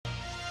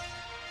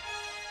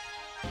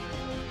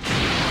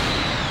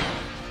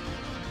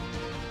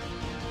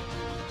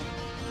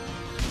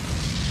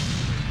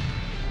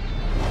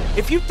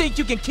If you think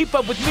you can keep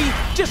up with me,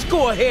 just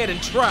go ahead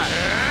and try.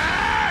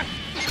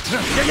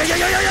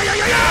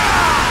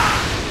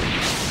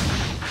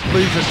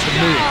 Leave it to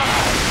me.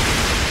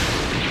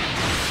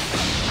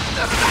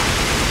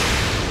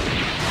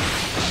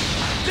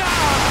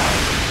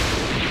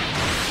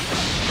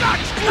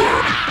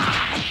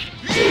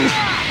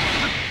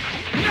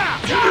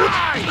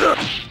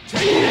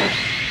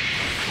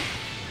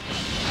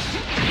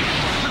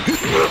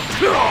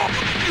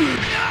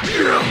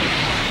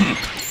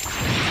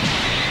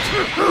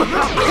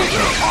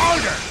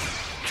 Harder!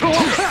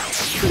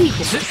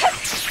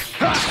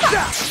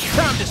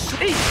 Time to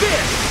eat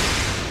this!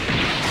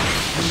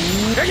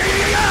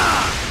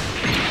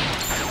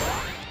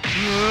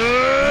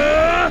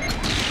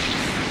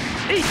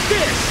 Eat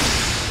this!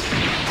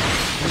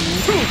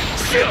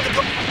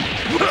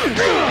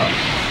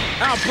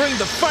 I'll bring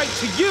the fight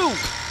to you!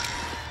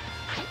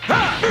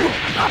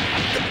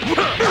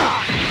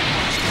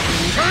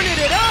 Turning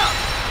it up!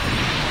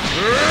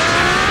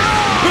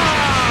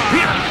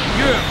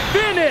 You're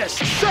finished!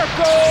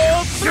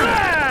 Circle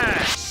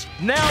smash!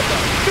 Now the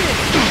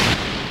finish!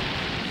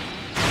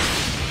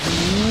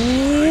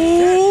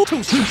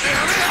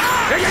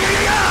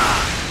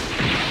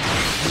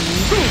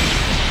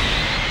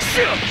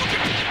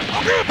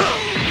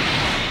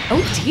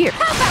 Oh dear.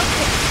 How about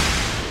this?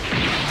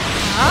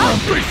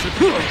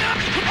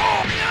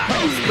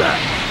 How's that?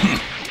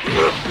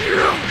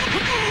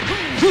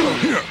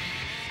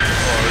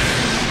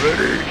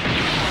 Ready?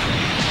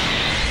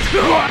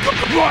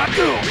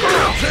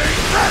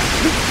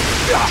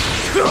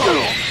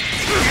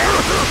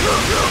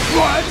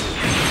 What?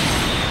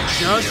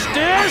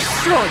 Justice?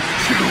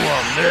 Chew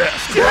on this.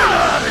 Get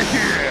out of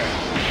here!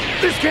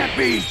 This can't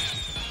be!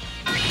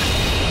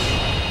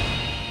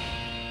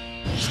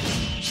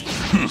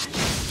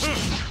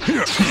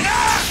 Here.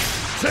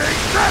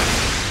 Take that!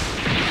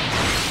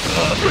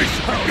 Brace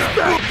yourself.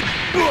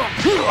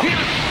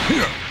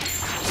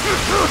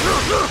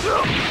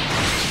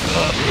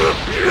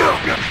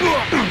 Here.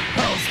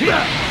 How's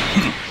that?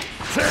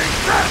 Take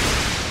that!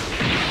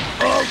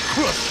 I'll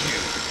crush you.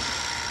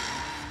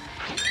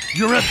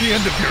 You're at the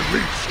end of your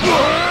reach.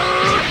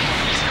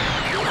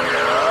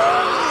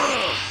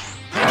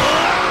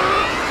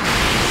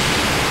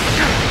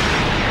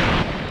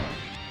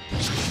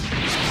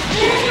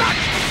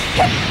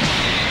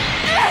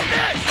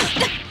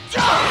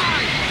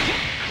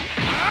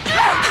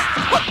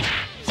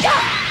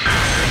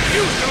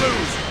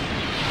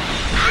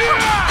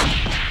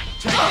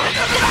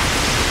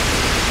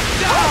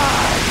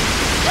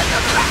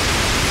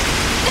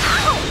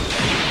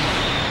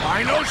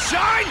 Final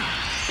shine!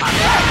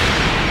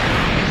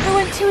 I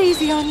went too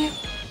easy on you.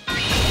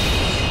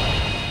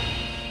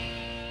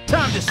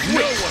 Time to switch!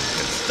 No one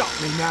can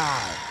stop me now!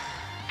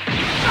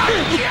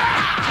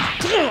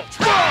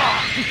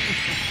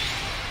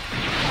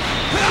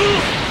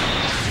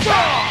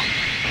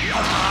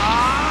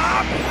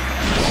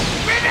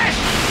 Finish!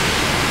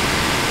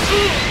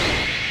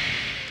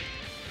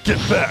 Get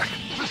back!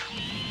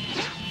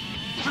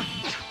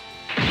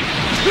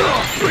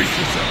 Brace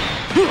yourself!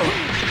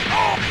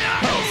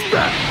 How's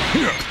that?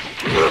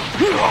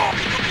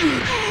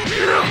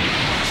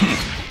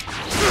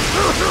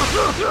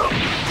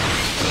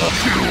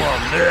 Chew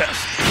on this!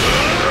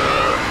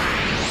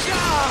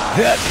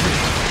 That's me!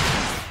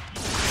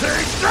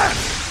 Take that!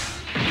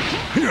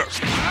 Here!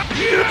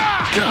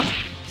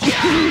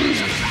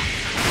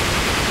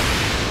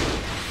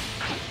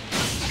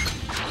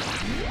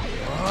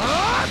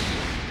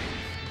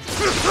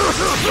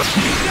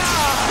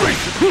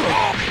 Brace yourself!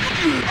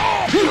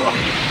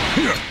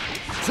 Here!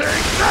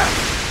 Take that!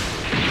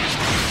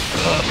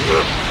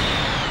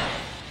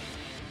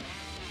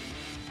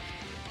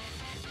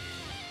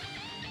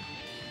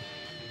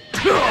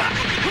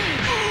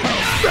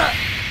 How's that?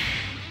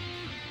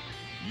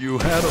 You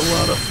had a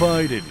lot of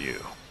fight in you.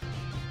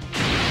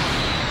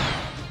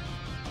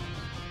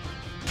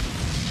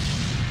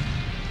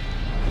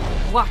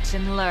 Watch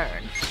and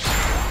learn.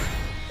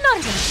 Not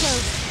even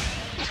close.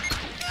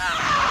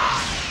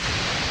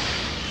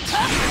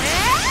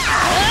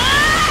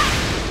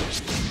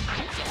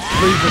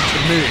 Leave it to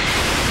me.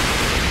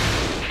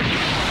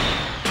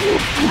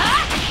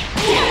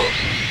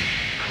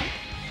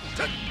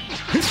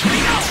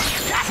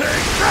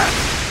 Take that!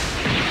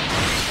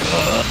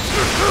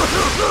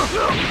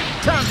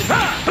 Time to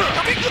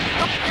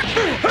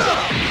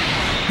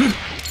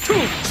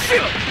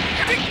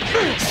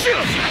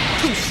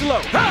Too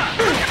slow!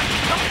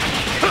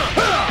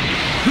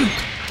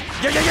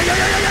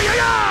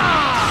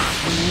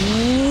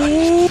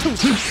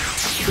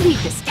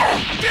 Leave this guy.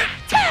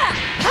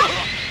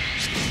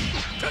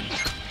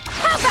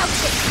 How about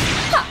this?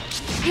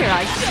 Here I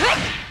go.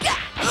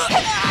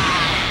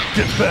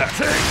 Get back!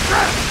 Take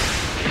that!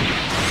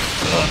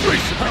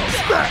 Brace your house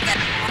back!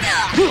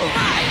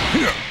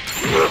 Here!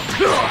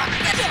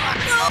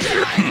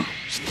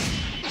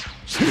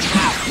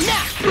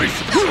 Brace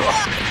your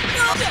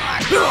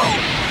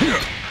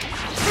Here!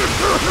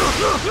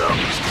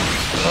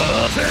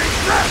 Take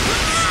that!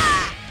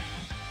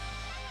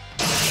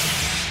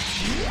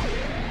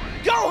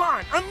 Gohan!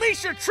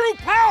 Unleash your true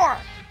power!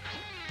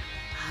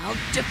 I'll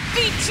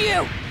defeat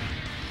you!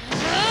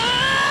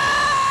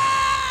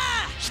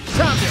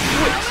 Time to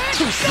switch!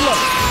 Too slow!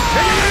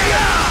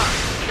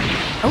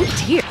 Oh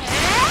dear!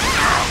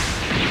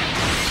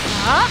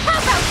 How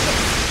about this?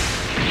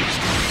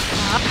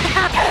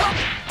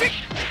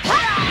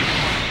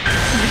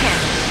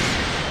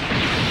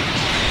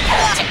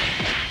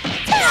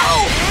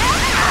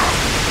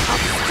 I'll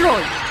destroy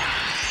you!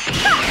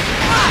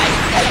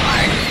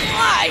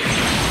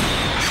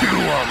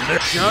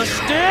 Justice!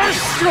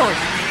 Destroy you!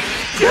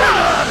 Get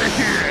out of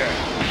here!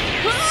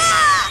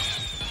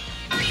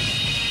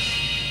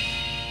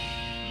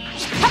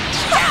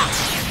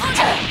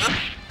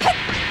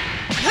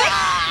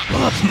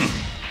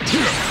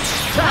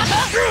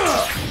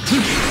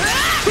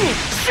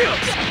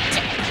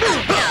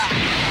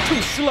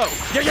 Too slow!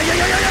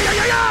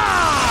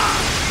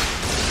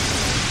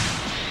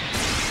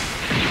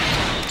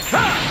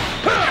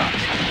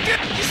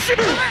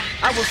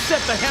 I will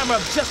set the hammer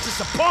of justice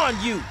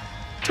upon you!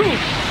 Turn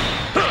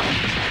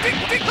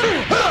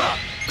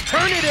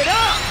it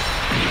up!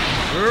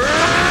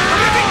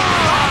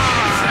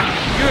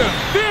 You're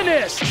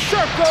finished!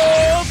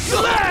 Circle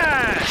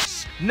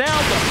slash! Now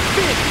the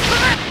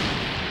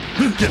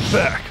finish! Get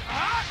back!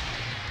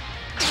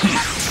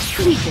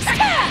 Weakest.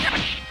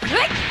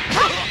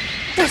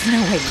 There's no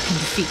way you can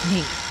defeat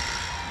me.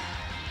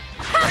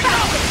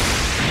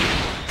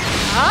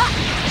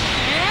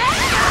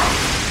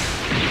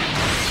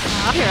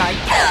 Here I go.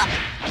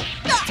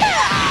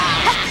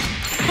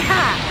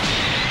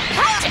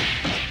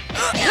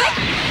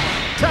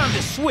 Time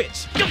to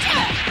switch!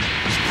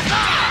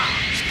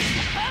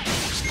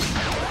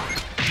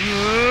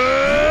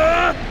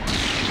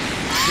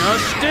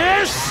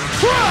 Justice!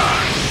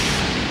 Crush!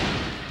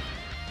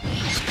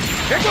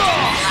 Kick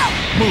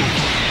off! Move!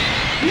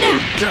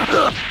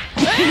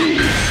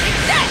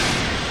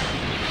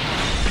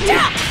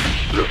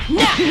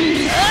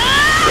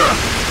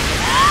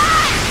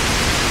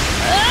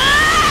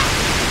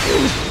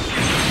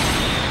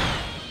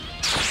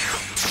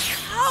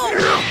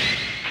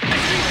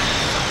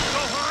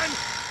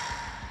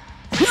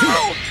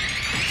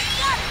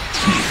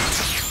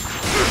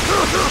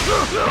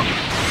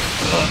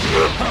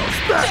 House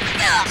back!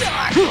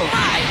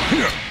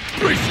 Here,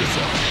 brace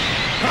yourself!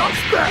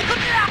 House back!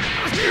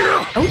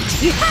 Oh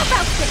dear! How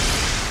about this?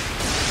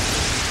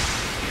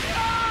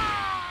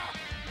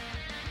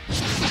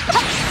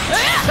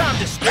 Time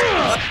to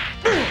spin!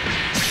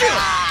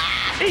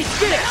 Eat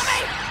this!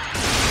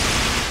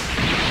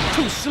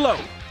 Too slow!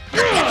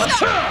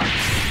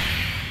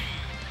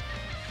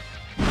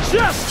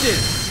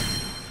 Justice!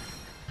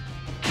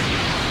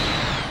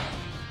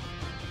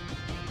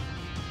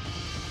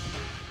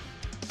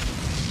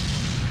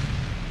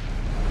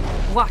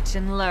 Watch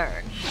and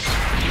learn.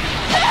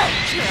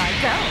 Here I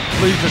go.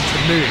 Leave it to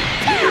me.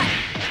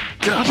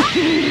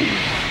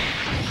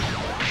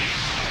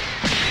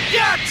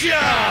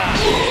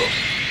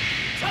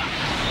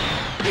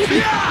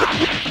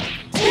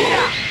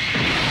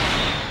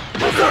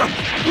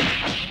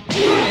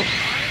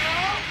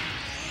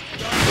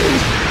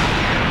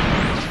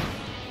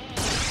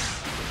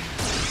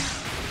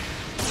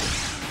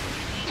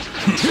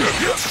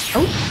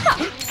 Oh,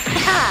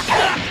 ha!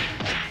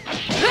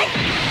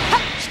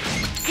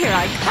 Here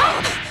I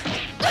come!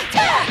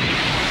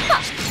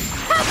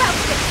 How about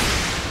this?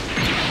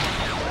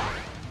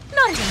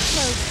 Not even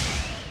close.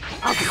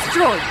 I'll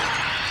destroy you.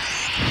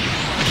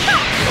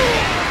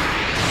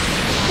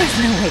 There's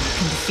no way you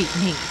can defeat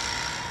me.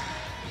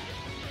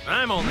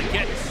 I'm only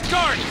getting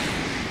started!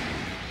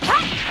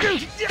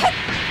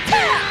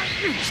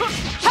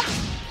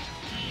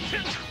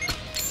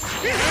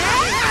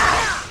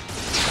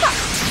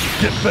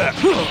 Get back!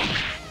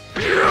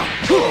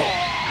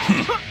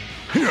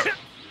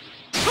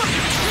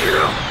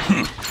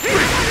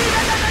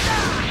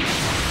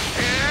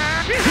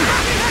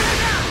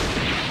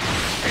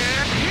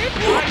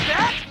 Like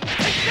that?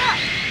 Take that!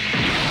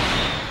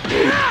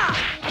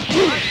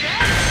 Like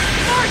that?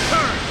 My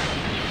turn!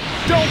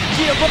 Don't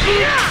give up!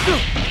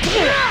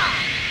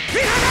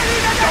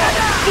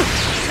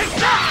 Take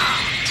that!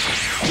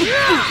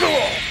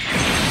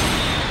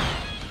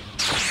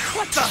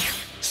 What the?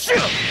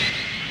 Shoot!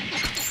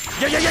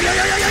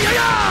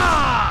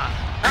 Yeah!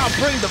 I'll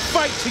bring the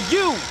fight to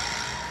you!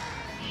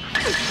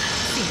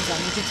 Seems I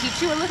need to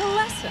teach you a little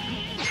lesson.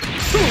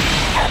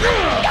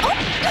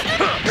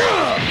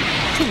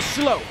 Too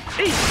slow.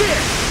 Eat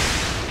this!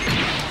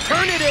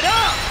 Turning it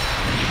up!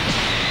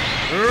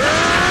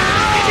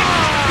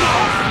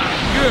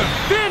 You're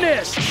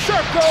finished!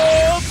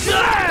 Circle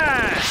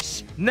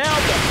slash! Now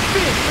the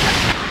finish!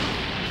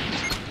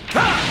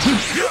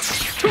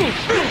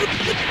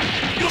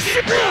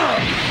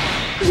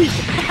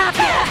 How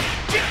about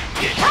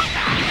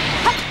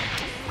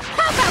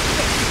this?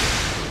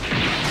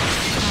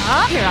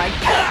 Here I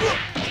go.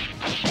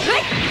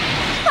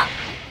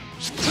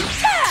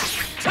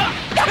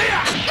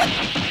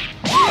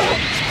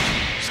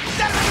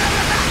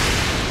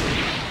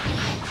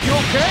 You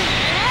okay?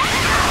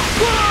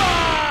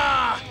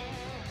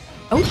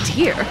 Oh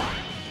dear.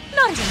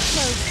 Not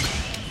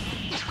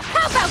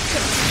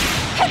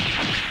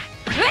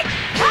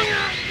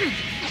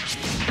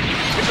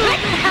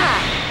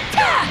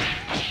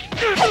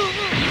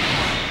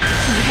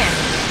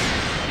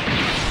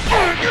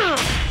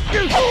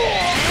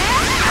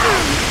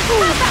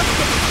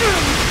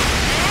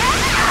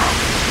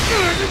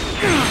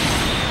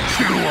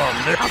on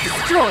there. I'll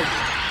destroy you.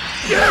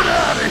 Get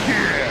out of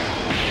here!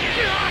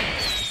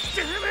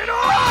 Damn it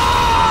all!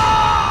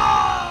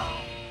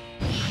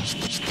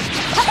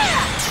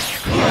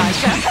 Here I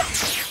go.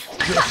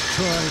 Just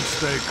try and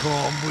stay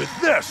calm with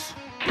this.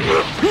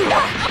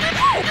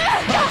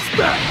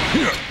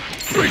 Here,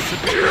 face it.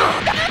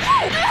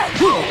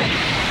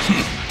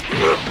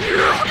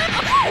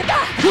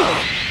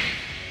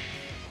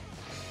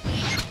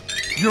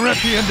 You're at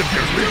the end of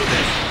your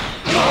weakness.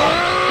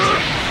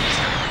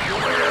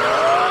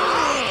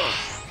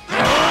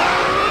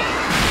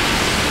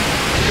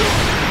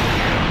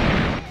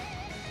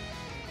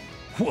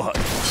 What?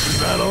 Is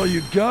that all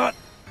you got?